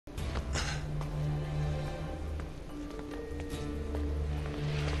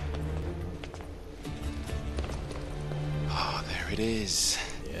is.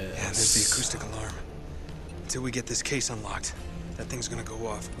 Yes. Yeah, there's the acoustic alarm. Until we get this case unlocked, that thing's gonna go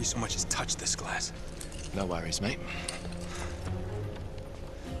off if we so much as touch this glass. No worries, mate.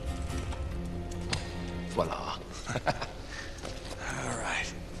 Voila. All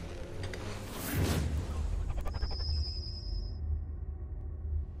right.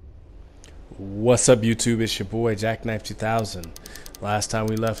 What's up, YouTube? It's your boy Jackknife 2000. Last time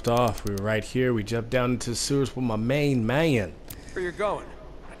we left off, we were right here. We jumped down into the sewers with my main man. Where you going?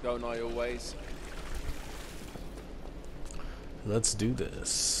 Don't I always? Let's do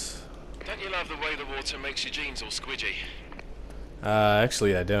this. Don't you love the way the water makes your jeans all squidgy?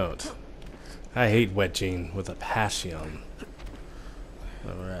 Actually, I don't. I hate wet jean with a passion.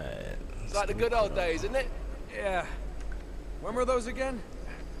 Alright. It's like the good old days, isn't it? Yeah. When were those again?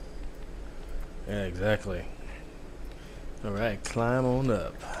 Yeah, exactly. Alright, climb on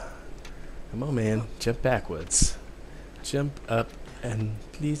up. Come on, man. Jump backwards. Jump up and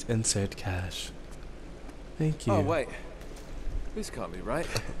please insert cash. Thank you. Oh, wait. This can't be right.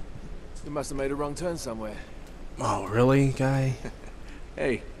 You must have made a wrong turn somewhere. Oh, really, guy?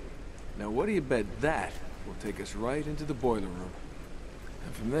 Hey, now what do you bet that will take us right into the boiler room?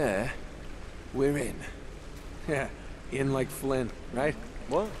 And from there, we're in. Yeah, in like Flynn, right?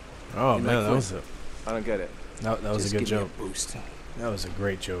 What? Oh, In man, like that was Flynn. a... I don't get it. That was Just a good give me joke. a boost. That was a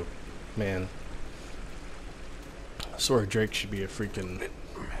great joke, man. Sort of Drake should be a freaking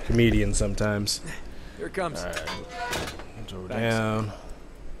comedian sometimes. Here it comes. Alright, go Thanks. down.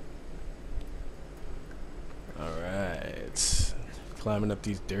 Alright, climbing up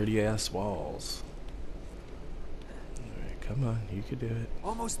these dirty ass walls. Alright, come on, you can do it.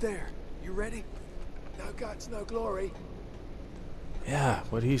 Almost there. You ready? No guts, no glory. Yeah,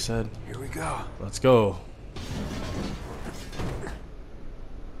 what he said. Here we go. Let's go.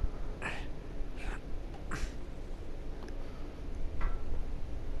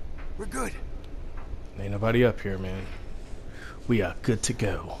 We're good. Ain't nobody up here, man. We are good to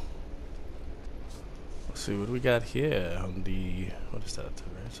go. Let's see what we got here on the... What is that? The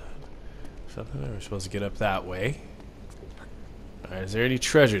right side? Something? We're supposed to get up that way. Alright, is there any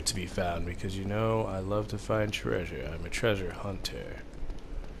treasure to be found? Because you know I love to find treasure. I'm a treasure hunter.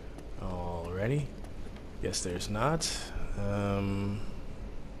 Alrighty. Yes, there's not. How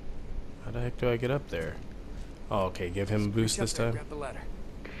the heck do I get up there? Oh, okay, give him a boost Reach up this there, time. grab the ladder.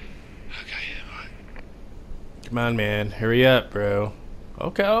 Okay, alright. Come on, man. Hurry up, bro.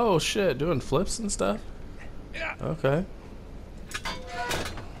 Okay, oh shit, doing flips and stuff? Yeah. Okay.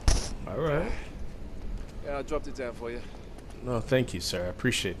 Alright. Yeah, I dropped it down for you. No, thank you, sir. I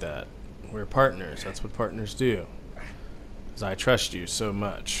appreciate that. We're partners. That's what partners do. Because I trust you so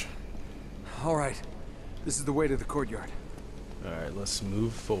much. All right. This is the way to the courtyard. Alright, let's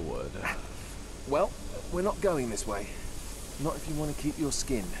move forward. Well, we're not going this way. Not if you want to keep your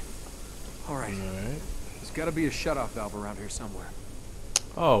skin. All right. Alright. There's got to be a shut-off valve around here somewhere.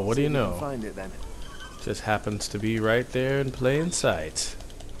 Oh, what do See you if can know? Find it then. Just happens to be right there in plain sight.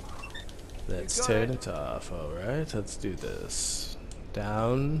 Let's got turn it. it off. Alright, let's do this.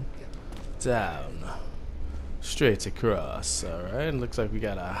 Down, down. Straight across. Alright, looks like we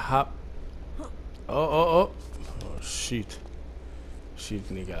got a hop. Oh, shit. Shit,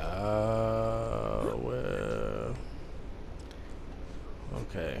 nigga. Where?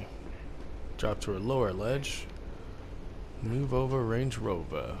 Okay. Drop to a lower ledge. Move over, Range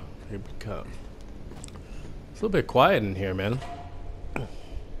Rover. Here we come. It's a little bit quiet in here, man.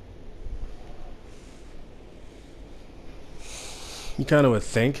 You kind of would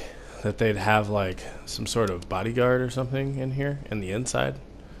think that they'd have like some sort of bodyguard or something in here, in the inside.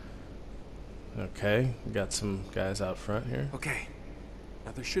 Okay, we got some guys out front here. Okay.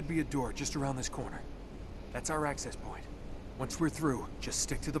 Now there should be a door just around this corner. That's our access point. Once we're through, just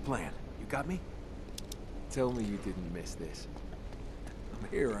stick to the plan. You got me? Tell me you didn't miss this. I'm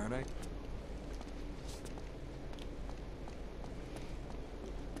here, aren't I?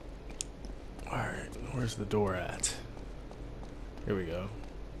 Alright, where's the door at? Here we go.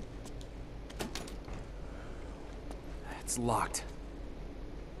 It's locked.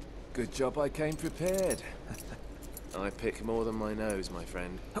 Good job I came prepared. I pick more than my nose, my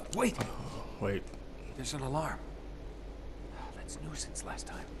friend. Oh, wait! Wait, There's an alarm. Oh, that's new since last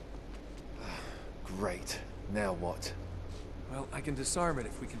time. Great. Now what? Well, I can disarm it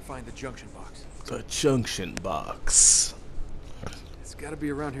if we can find the junction box. the junction box. It's got to be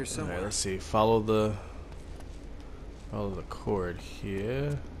around here somewhere. Alright, let's see. Follow the cord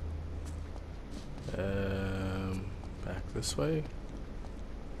here. Back this way.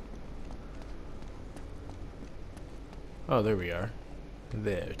 Oh, there we are.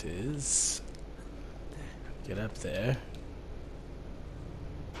 There it is. Get up there.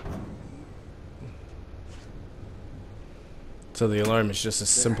 So the alarm is just as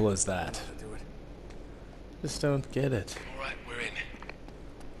simple as that. That'll do it. Just don't get it. Alright, we're in.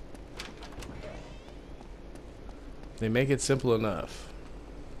 They make it simple enough.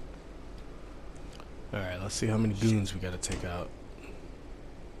 Alright, let's see how many goons we gotta take out.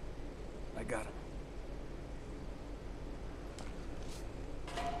 I got him.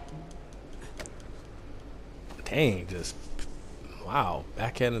 Dang, just wow,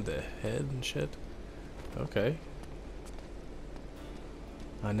 backhanded the head and shit. Okay.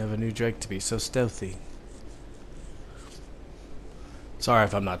 I never knew Drake to be so stealthy. Sorry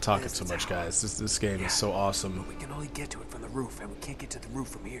if I'm not talking so much, guys. This game is so awesome. But we can only get to it from the roof, and we can't get to the roof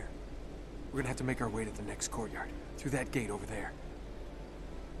from here. We're gonna have to make our way to the next courtyard, through that gate over there.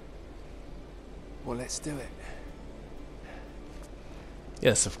 Well, let's do it.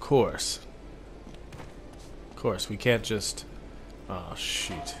 Yes, of course. Of course, we can't just... Oh,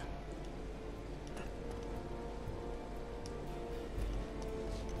 shoot.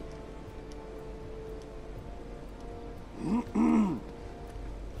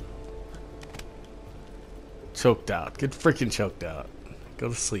 Choked out. Get freaking choked out. Go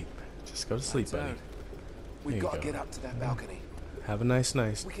to sleep. Just go to sleep, buddy. We've There you got to go. get up to that balcony. Have a nice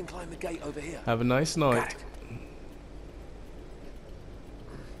night. We can climb the gate over here. Have a nice Got night. it.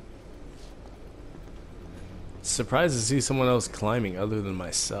 Surprised to see someone else climbing other than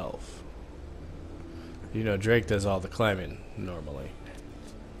myself. You know, Drake does all the climbing normally.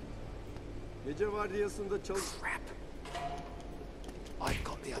 Crap. I've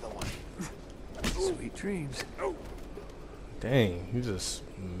got the other one. Sweet dreams. Dang, you just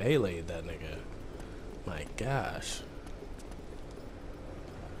meleeed that nigga. My gosh.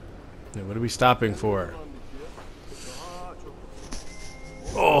 Hey, what are we stopping for?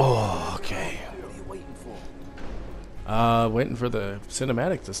 Oh, okay. What are you waiting for? Waiting for the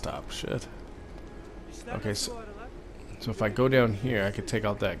cinematic to stop. Shit. Okay, so if I go down here, I could take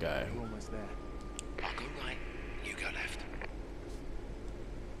out that guy. We're almost there. I'll go right. You go left.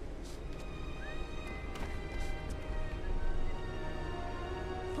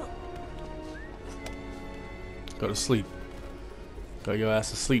 Go to sleep. Go your ass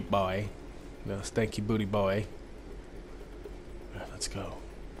to sleep, boy. No stanky booty boy. Alright, let's go.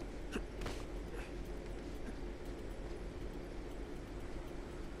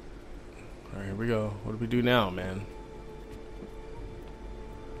 Alright, here we go. What do we do now, man?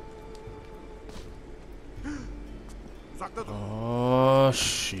 Oh,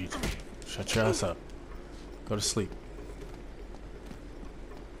 shit. Shut your ass up. Go to sleep.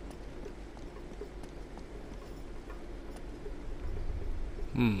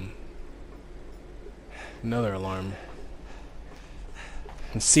 Another alarm.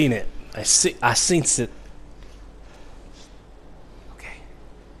 I've seen it. I seen it. Okay.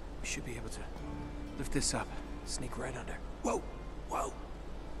 We should be able to lift this up. Sneak right under. Whoa! Whoa!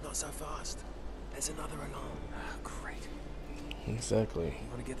 Not so fast. There's another alarm. Ah, great. Exactly. You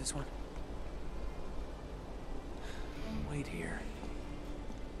want to get this one? Wait here.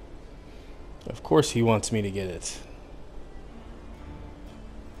 Of course he wants me to get it.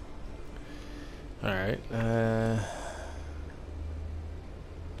 Alright,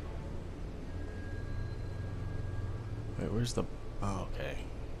 wait, where's the... Oh, okay.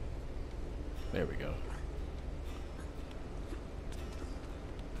 There we go.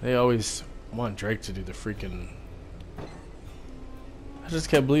 They always want Drake to do the freaking... I just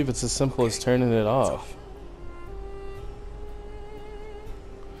can't believe it's as simple as turning it off.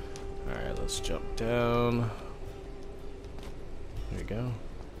 Alright, let's jump down. There we go.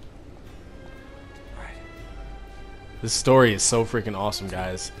 This story is so freaking awesome,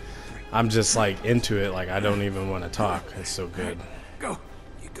 guys. I'm just like into it, like I don't even want to talk. It's so good. Go!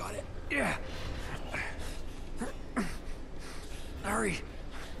 You got it. Yeah! Hurry!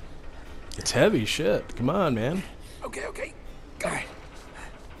 It's heavy shit. Come on, man. Okay, okay. Alright.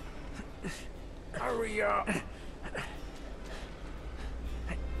 Hurry up!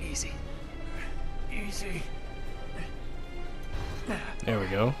 Easy. Easy. There we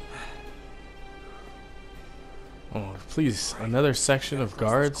go. Oh, please, another section of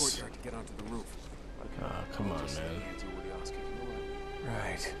guards. To get onto the roof. Ah, come on, man.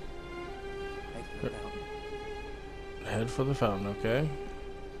 Right. Head for the fountain, okay?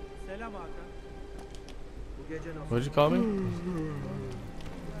 What'd you call me?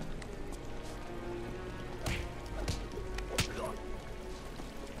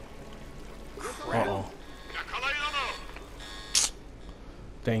 Uh-oh.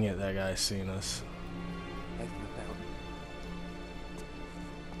 Dang it, that guy's seen us.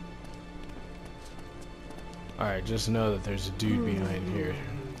 Alright, just know that there's a dude behind here.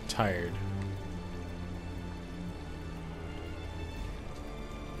 Tired.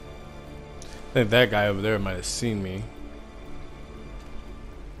 I think that guy over there might have seen me.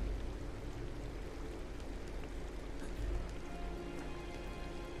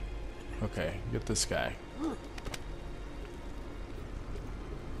 Okay, get this guy.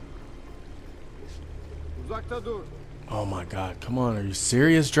 Oh my god, come on, are you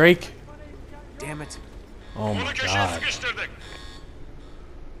serious, Drake? Damn it. Oh my god.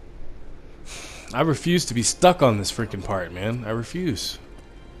 I refuse to be stuck on this freaking part, man. I refuse.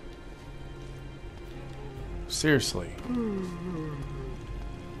 Seriously.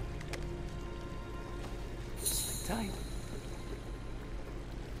 Tight.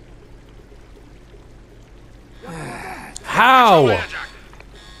 How?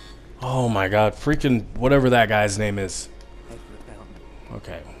 Oh my god, freaking whatever that guy's name is. Head for the fountain.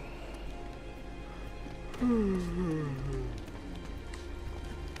 Okay.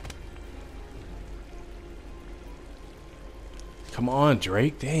 Come on,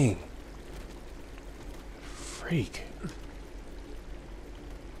 Drake. Dang. Freak.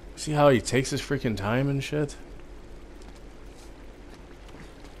 See how he takes his freaking time and shit?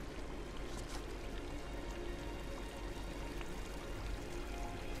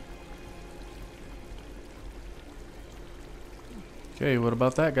 Okay, what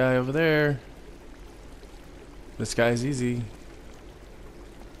about that guy over there? This guy's easy.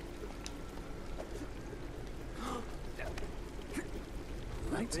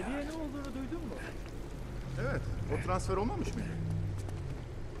 Hediye ne olduğunu duydun mu? Evet, o transfer olmamış mıydı?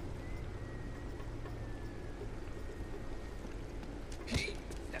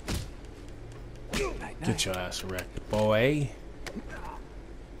 Get your ass wrecked, boy.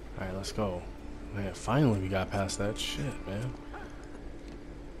 Alright, let's go. Man, finally we got past that shit, man.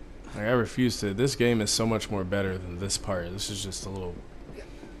 Like, I refuse to. This game is so much more better than this part. This is just a little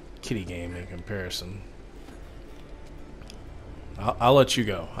kiddie game in comparison. I'll let you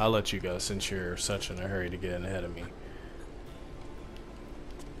go. I'll let you go since you're such in a hurry to get in ahead of me.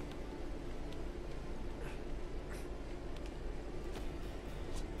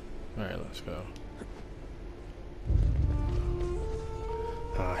 Alright, let's go.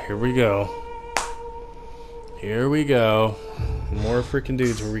 Here we go. Here we go. More freaking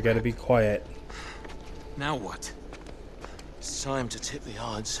dudes where we gotta be quiet. Now what? It's time to tip the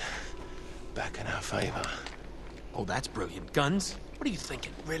odds back in our favor. Oh, that's brilliant. Guns? What are you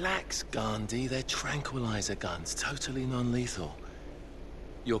thinking? Relax, Gandhi. They're tranquilizer guns, totally non-lethal.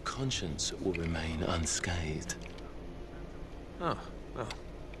 Your conscience will remain unscathed. Oh, well,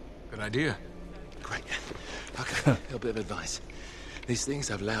 good idea. Great. Okay, a little bit of advice. These things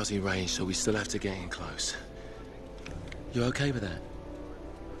have lousy range, so we still have to get in close. You okay with that?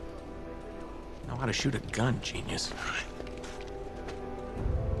 Know how to shoot a gun, genius.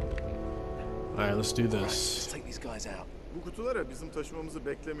 Alright, let's do Let's this. take these guys out. Bu kutuları bizim taşımamızı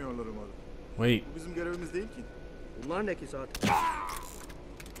beklemiyorlar umarım. Wait. Bu bizim görevimiz değil ki. Bunlar ne ki zaten?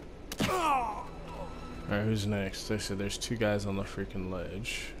 Alright, who's next? They said there's two guys on the freaking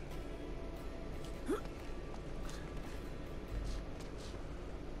ledge.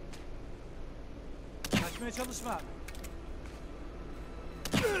 Kaçmaya çalışma.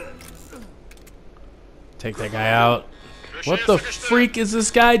 Take that guy out. What the freak is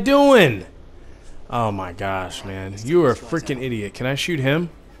this guy doing? Oh my gosh, man. You are a freaking idiot. Can I shoot him?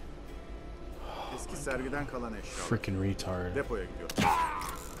 Eski sergiden kalan eşyalar. Freaking retard. Depoya gidiyor.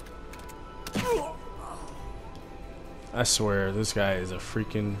 I swear, this guy is a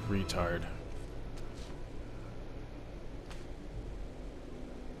freaking retard.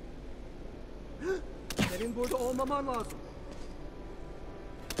 Senin burada olmaman lazım.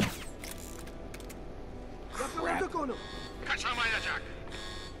 Yakaladık onu.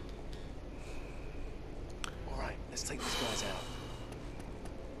 All right, let's take these guys out.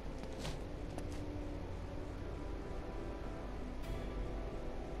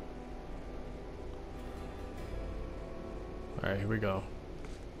 Alright, here we go.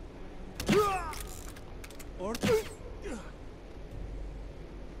 Orta.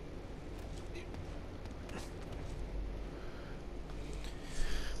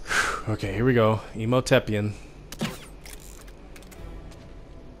 Okay, here we go. Emotepian.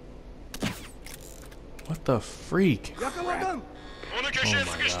 What the freak? Yakaladım. Oh my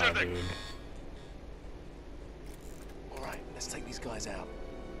god, dude. All right, let's take these guys out.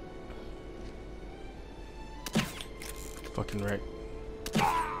 Fucking right.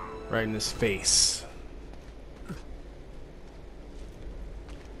 Right in his face.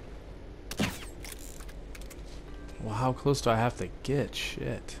 Well, how close do I have to get?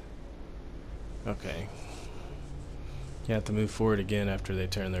 Shit. Okay. You have to move forward again after they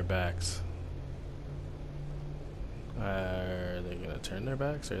turn their backs. There they they gonna turn their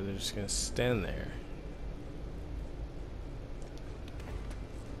backs or are they just gonna stand there?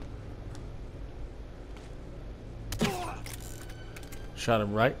 Shot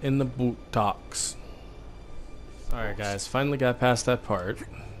him right in the buttocks. Alright guys, finally got past that part.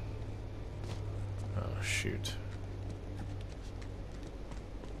 Oh shoot.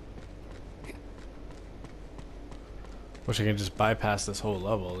 Wish I could just bypass this whole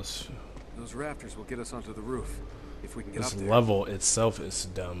level. Those rafters will get us onto the roof. If we can get This up there. level itself is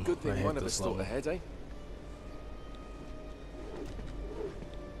dumb. Good I thing hate one of us this thought level. ahead, eh?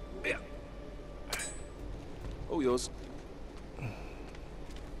 Yeah. All yours.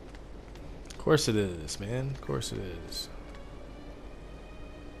 Of course it is, man. Of course it is.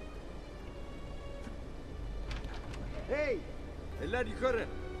 Hey! Eller yukarı!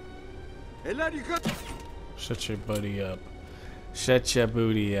 Eller yukarı! Shut your buddy up. Shut your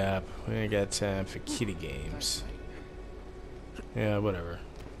booty up. We ain't got time for kitty games. Yeah, whatever.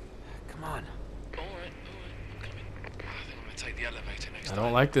 Come on. Alright, I'm coming. I think I'm gonna take the elevator next I time.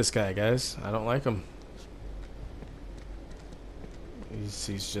 don't like this guy, guys. I don't like him.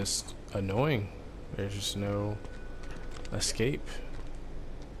 He's just annoying. There's just no escape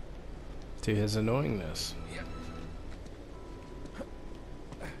to his annoyingness.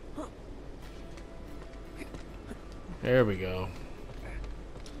 There we go.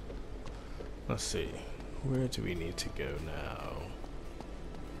 Let's see. Where do we need to go now?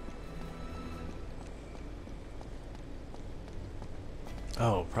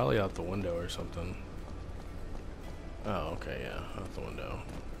 Oh, probably out the window or something. Oh, okay, yeah, out the window.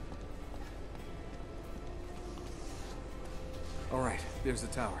 Alright, there's the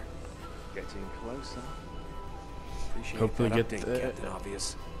tower. Getting closer. Appreciate Hopefully that get update, the- Captain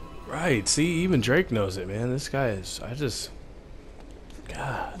Obvious. Right, see, even Drake knows it, man. This guy is,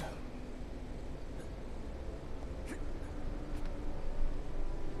 God.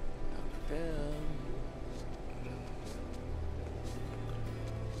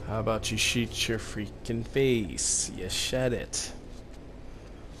 How about you shoot your freaking face? You shut it.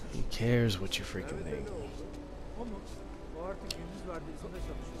 Who cares what you freaking think? O mu? O artık gündüz vardiyasında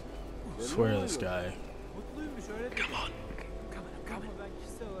çalışıyor. Swear to this guy. Mutluymuş öyle dedi. Come on. Ama ben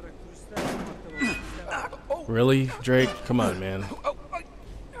kişisel olarak turistlerle muhatap olmak istemem. Really, Drake? Come on, man. Oh,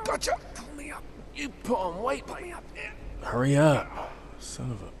 gotcha. Pull me up. You put on weight, pull me up. Yeah. Hurry up.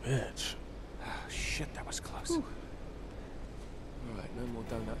 Son of a bitch. Oh, shit, that was close. Alright, no more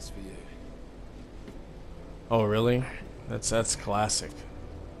donuts for you. Oh, really? That's classic.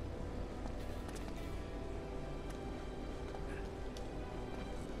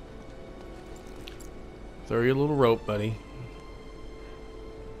 Throw your little rope, buddy.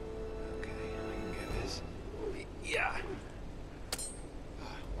 Okay, I can get this. Yeah.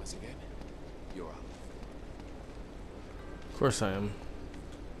 Once again, you're up. Of course I am.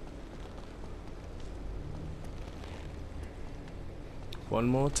 One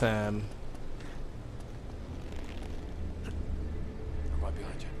more time. I'm right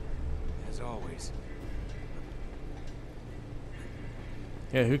behind you. As always.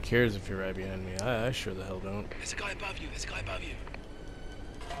 Yeah, who cares if you're right behind me? I sure the hell don't. There's a guy above you. There's a guy above you.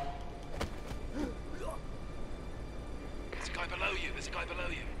 There's a guy below you. There's a guy below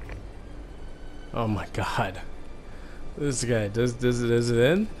you. Oh my god. This guy, does it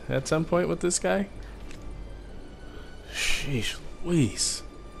end at some point with this guy? Sheesh, Louise.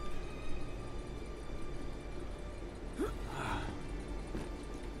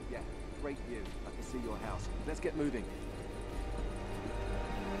 Yeah, great view. I can see your house. Let's get moving.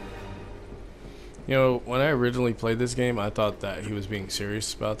 You know, when I originally played this game, I thought that he was being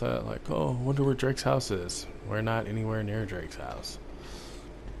serious about that. Like, oh, I wonder where Drake's house is. We're not anywhere near Drake's house.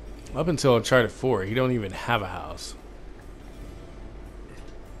 Up until Uncharted 4, he don't even have a house.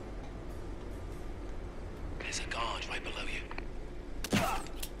 There's a guard right below you.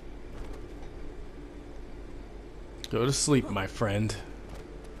 Go to sleep, my friend.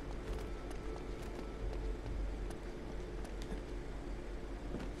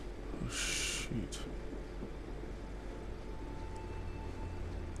 Oh, shoot.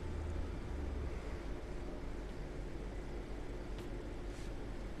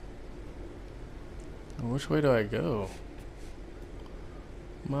 Which way do I go?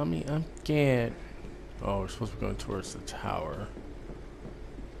 Mommy, I'm scared. Oh, we're supposed to be going towards the tower.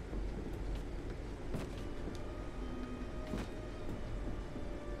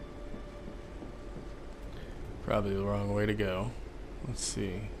 Probably the wrong way to go. Let's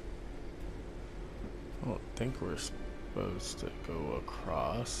see. I don't think we're supposed to go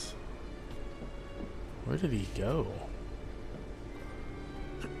across. Where did he go?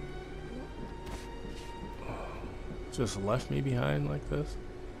 Just left me behind like this.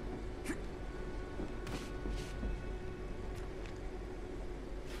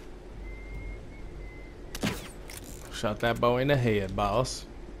 Shot that boy in the head, boss.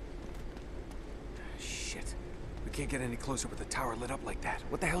 Shit. We can't get any closer with the tower lit up like that.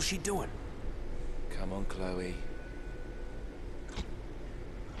 What the hell's she doing? Come on, Chloe.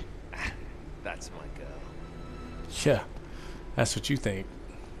 That's my girl. Yeah, that's what you think.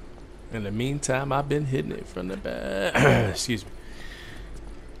 In the meantime, I've been hitting it from the back. Excuse me.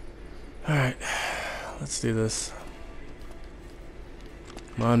 Alright, let's do this.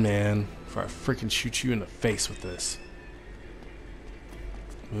 Come on, man. Before I freaking shoot you in the face with this.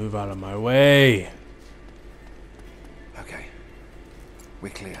 Move out of my way. Okay. We're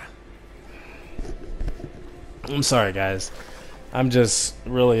clear. I'm sorry, guys. I'm just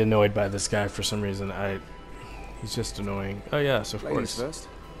really annoyed by this guy for some reason. He's just annoying. Oh, yes, of Ladies course. first.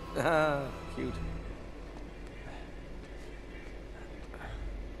 Ah, cute.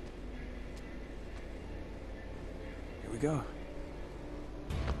 Here we go.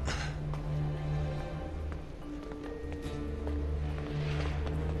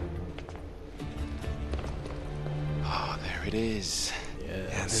 Oh, there it is. Yes.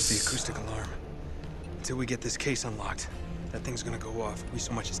 Yeah, there's the acoustic alarm. Until we get this case unlocked, that thing's gonna go off if we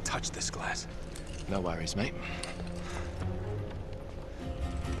so much as touch this glass. No worries, mate.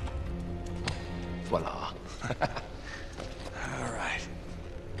 Voila. All right.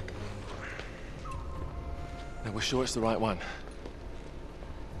 Now, we're sure it's the right one.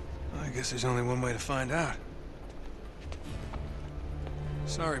 Well, I guess there's only one way to find out.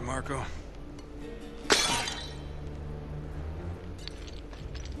 Sorry, Marco.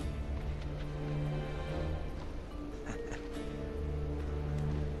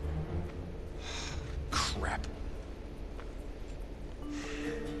 Crap.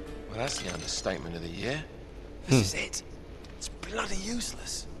 Well, that's the understatement of the year. This is it. It's bloody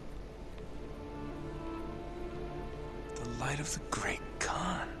useless. The light of the great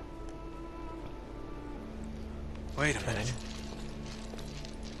Khan. Wait a minute.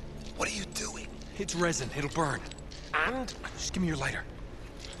 What are you doing? It's resin. It'll burn. And? Just give me your lighter.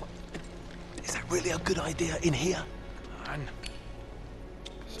 Is that really a good idea in here? Come on.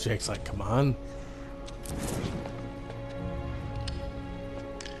 Jake's like, come on.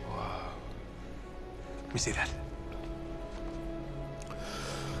 Let me see that.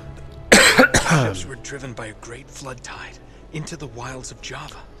 Ships were driven by a great flood tide into the wilds of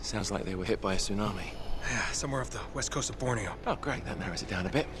Java. Sounds like they were hit by a tsunami. Yeah, somewhere off the west coast of Borneo. Oh, great. That narrows it down a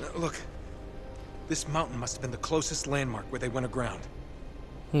bit. Look, this mountain must have been the closest landmark where they went aground.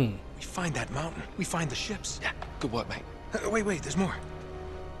 Hmm. We find that mountain. We find the ships. Yeah, good work, mate. Wait, there's more.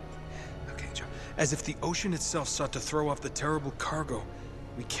 Okay, Joe. As if the ocean itself sought to throw off the terrible cargo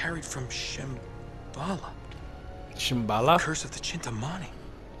we carried from Shambhala. Shambhala? Curse of the Chintamani.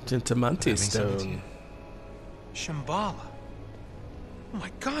 Gentamanti stone. Shambhala. Oh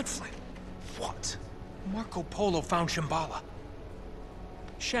my God, Flynn. What? Marco Polo found Shambhala.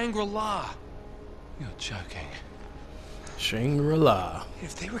 Shangri-La. You're joking. Shangri-La.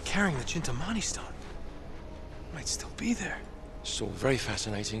 If they were carrying the Chintamani stone, it might still be there. It's all very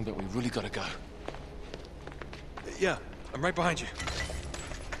fascinating, but we really gotta go. Yeah, I'm right behind you.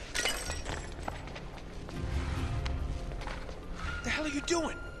 What the hell are you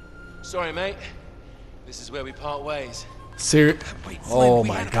doing? Sorry, mate. This is where we part ways. Wait, Flynn, oh we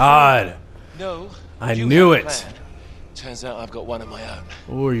my had a God. No. I you knew had a it. plan. Turns out I've got one of my own.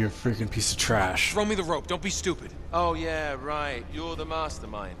 Oh, you're a freaking piece of trash. Throw me the rope. Don't be stupid. Oh, yeah, right. You're the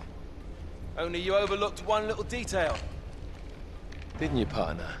mastermind. Only you overlooked one little detail. Didn't you,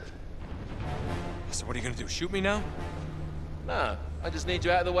 partner? So what are you gonna do? Shoot me now? No, I just need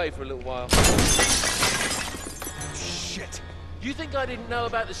you out of the way for a little while. Shit. You think I didn't know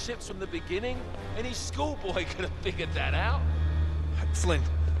about the ships from the beginning? Any schoolboy could have figured that out. Flynn,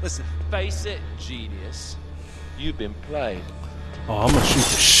 listen. Face it, genius. You've been played. Oh, I'm gonna shoot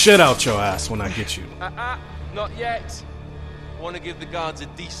the shit out your ass when I get you. Not yet. I want to give the guards a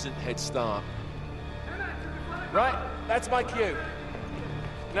decent head start. Right, that's my cue.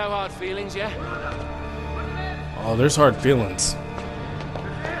 No hard feelings, yeah? Oh, there's hard feelings.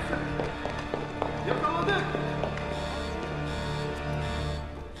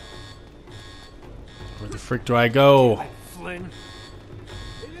 Where the frick do I go? Flynn.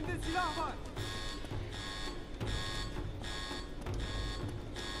 Elinde silah var.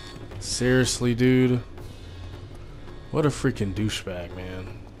 Seriously, dude? What a freaking douchebag, man.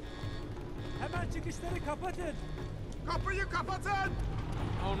 Hemen çıkışları kapatın. Kapıyı kapatın!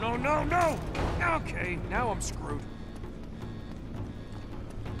 Oh, no. Okay, now I'm screwed.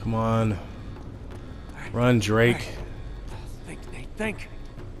 Come on. All right, Run, Drake. Think, Nate, think.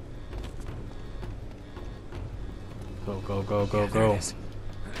 Go, go, go, go, There go. it is.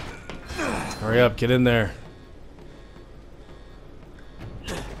 Hurry up, get in there.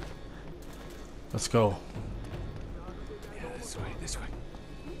 Let's go. Yeah, this way, this way.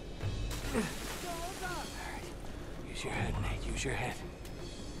 Alright. Use your head, Nate, use your head.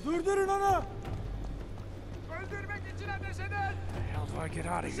 Durdurun onu. Öldürmek için ateş edin. How the hell do I get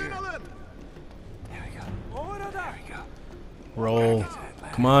out of here? Alın. There we go. Orada. There we go. Roll.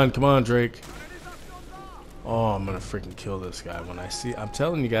 Come on, Drake. Oh, I'm gonna freaking kill this guy when I see. I'm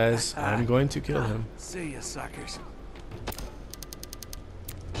telling you guys, I'm going to kill him. See ya, suckers.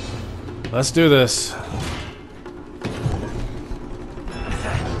 Let's do this.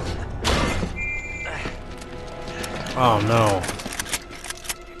 Oh no.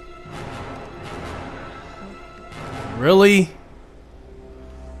 Really?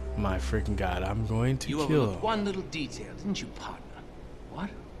 My freaking god, I'm going to You kill overlooked him. one little detail, didn't you, partner? What?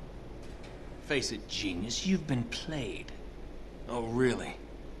 Face it, genius, you've been played. Oh, really?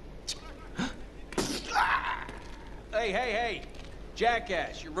 Hey!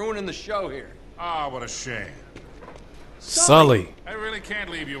 Jackass, you're ruining the show here. Ah, what a shame. Sully. I really can't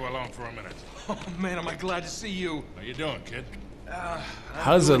leave you alone for a minute. Oh man, am I glad to see you. How you doing, kid?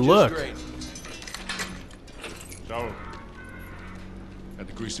 How does it Doing just look? great. So, had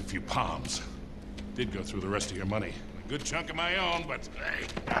to grease a few palms. Did go through the rest of your money. A good chunk of my own, but hey.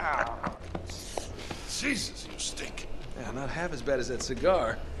 Jesus, you stink. Yeah, not half as bad as that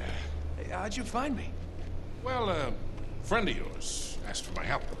cigar. Hey, how'd you find me? Well, a friend of yours asked for my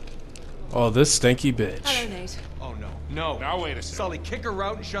help. Oh, this stinky bitch. Hello, Nate. Oh no. Now wait a second. Sully, kick her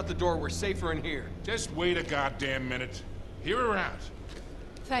out and shut the door. We're safer in here. Just wait a goddamn minute. Hear her out.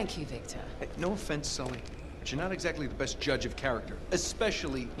 Thank you, Victor. Hey, no offense, Sully, but you're not exactly the best judge of character,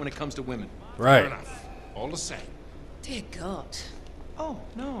 especially when it comes to women. Fair Right. enough. All the same. Dear God. Oh,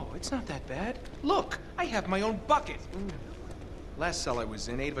 no, it's not that bad. Look, I have my own bucket. Last cell I was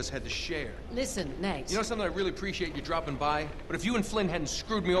in, 8 of us had to share. Listen, Nate. You know something, I really appreciate you dropping by, but if you and Flynn hadn't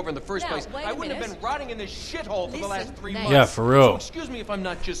screwed me over in the first Now, place, wait I a wouldn't have minute. been rotting in this shithole for the last Listen, 3 Nate. months. Yeah, for So real. excuse me if I'm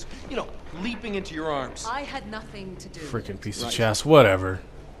not just, leaping into your arms. I had nothing to do with Freaking it. piece of Right. chess. Whatever.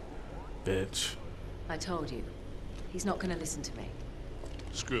 Bitch. I told you. He's not going to listen to me.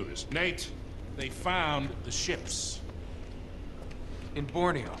 Screw this. Nate, they found the ships. In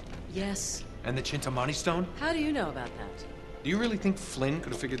Borneo. Yes. And the Chintamani stone? How do you know about that? Do you really think Flynn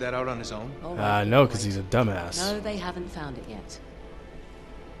could have figured that out on his own? All right, No, wait. because he's a dumbass. No, they haven't found it yet.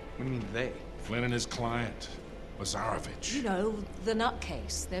 What do you mean they? Flynn and his client, Lazarovich. You know, the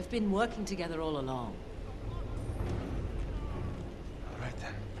nutcase. They've been working together all along. All right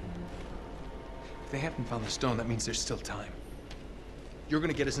then. If they haven't found the stone, that means there's still time. You're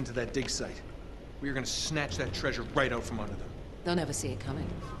gonna get us into that dig site. We are gonna snatch that treasure right out from under them. They'll never see it coming.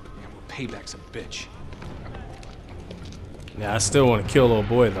 Yeah, well, payback's a bitch. Yeah, I still want to kill little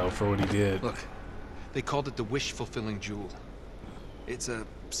boy though for what he did. Look, they called it the wish-fulfilling jewel. It's a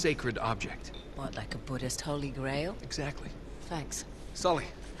sacred object. What, like a Buddhist holy grail? Exactly. Thanks. Sully,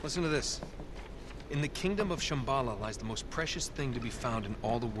 listen to this. In the kingdom of Shambhala lies the most precious thing to be found in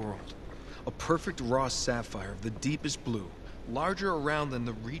all the world. A perfect raw sapphire of the deepest blue, larger around than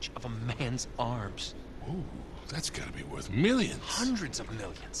the reach of a man's arms. Ooh, that's gotta be worth millions. Hundreds of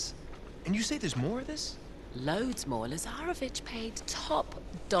millions. And you say there's more of this? Loads more. Lazarovich paid top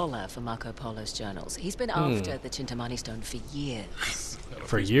dollar for Marco Polo's journals. He's been after the Chintamani stone for years. Well, if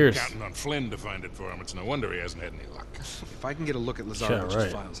For he's years. counting on Flynn to find it for him. It's no wonder he hasn't had any luck. If I can get a look at Lazarovich's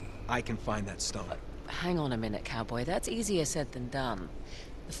right. files, I can find that stone. Hang on a minute, cowboy. That's easier said than done.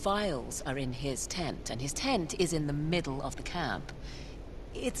 The files are in his tent, and his tent is in the middle of the camp.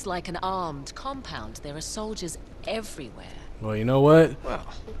 It's like an armed compound. There are soldiers everywhere. Well, you know what? Well,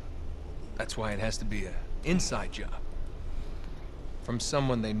 that's why it has to be an inside job. From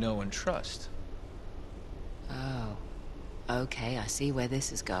someone they know and trust. Oh. Okay, I see where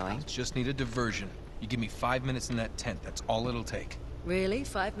this is going. Just need a diversion. You give me 5 minutes in that tent, that's all it'll take. Really?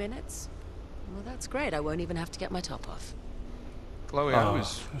 5 minutes? Well, that's great. I won't even have to get my top off. Chloe, I Oh,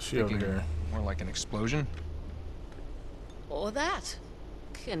 was she over thinking here. more like an explosion. Or that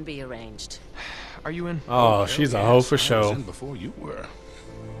can be arranged. Are you in? Oh, she's a hoe for I was show. in before you were.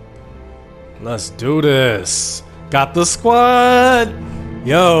 Let's do this. Got the squad.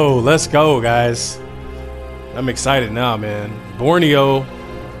 Yo, let's go, guys. I'm excited now, man. Borneo.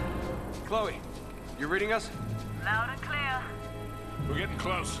 Chloe, you reading us? Loud and clear. We're getting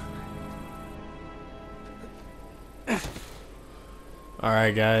close. All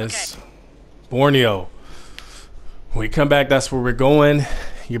right, guys. Borneo. When we come back, that's where we're going.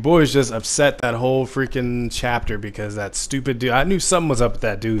 Your boy was just upset that whole freaking chapter because that stupid dude. I knew something was up with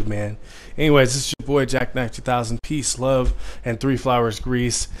that dude, man. Anyways, this is your boy Jack Knight 2000. Peace, love, and 3 flowers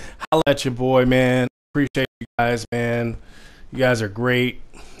grease. Holla at your boy, man. Appreciate you guys, man. You guys are great.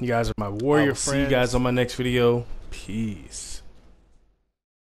 You guys are my warrior friends. See you guys on my next video. Peace.